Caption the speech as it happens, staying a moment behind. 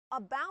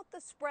about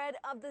the spread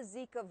of the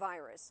Zika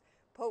virus.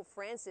 Pope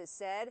Francis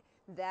said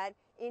that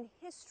in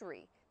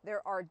history,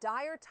 there are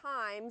dire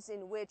times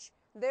in which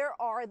there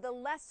are the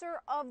lesser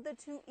of the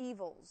two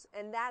evils,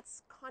 and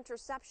that's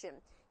contraception.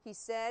 He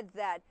said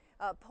that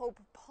Pope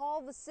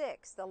Paul VI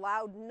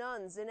allowed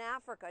nuns in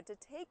Africa to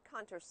take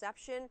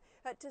contraception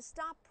to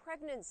stop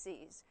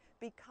pregnancies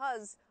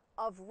because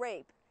of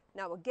rape.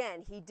 Now,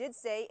 again, he did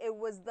say it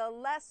was the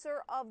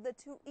lesser of the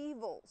two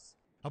evils.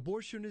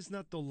 Abortion is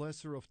not the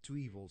lesser of two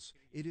evils.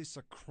 It is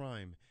a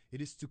crime.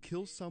 It is to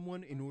kill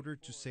someone in order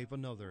to save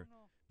another.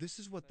 This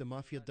is what the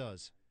mafia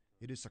does.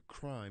 It is a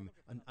crime,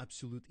 an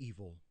absolute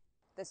evil.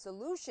 The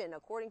solution,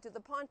 according to the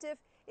pontiff,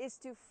 is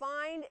to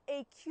find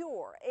a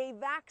cure, a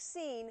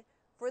vaccine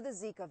for the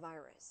Zika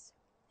virus.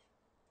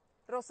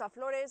 Rosa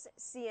Flores,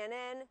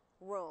 CNN,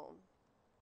 Rome.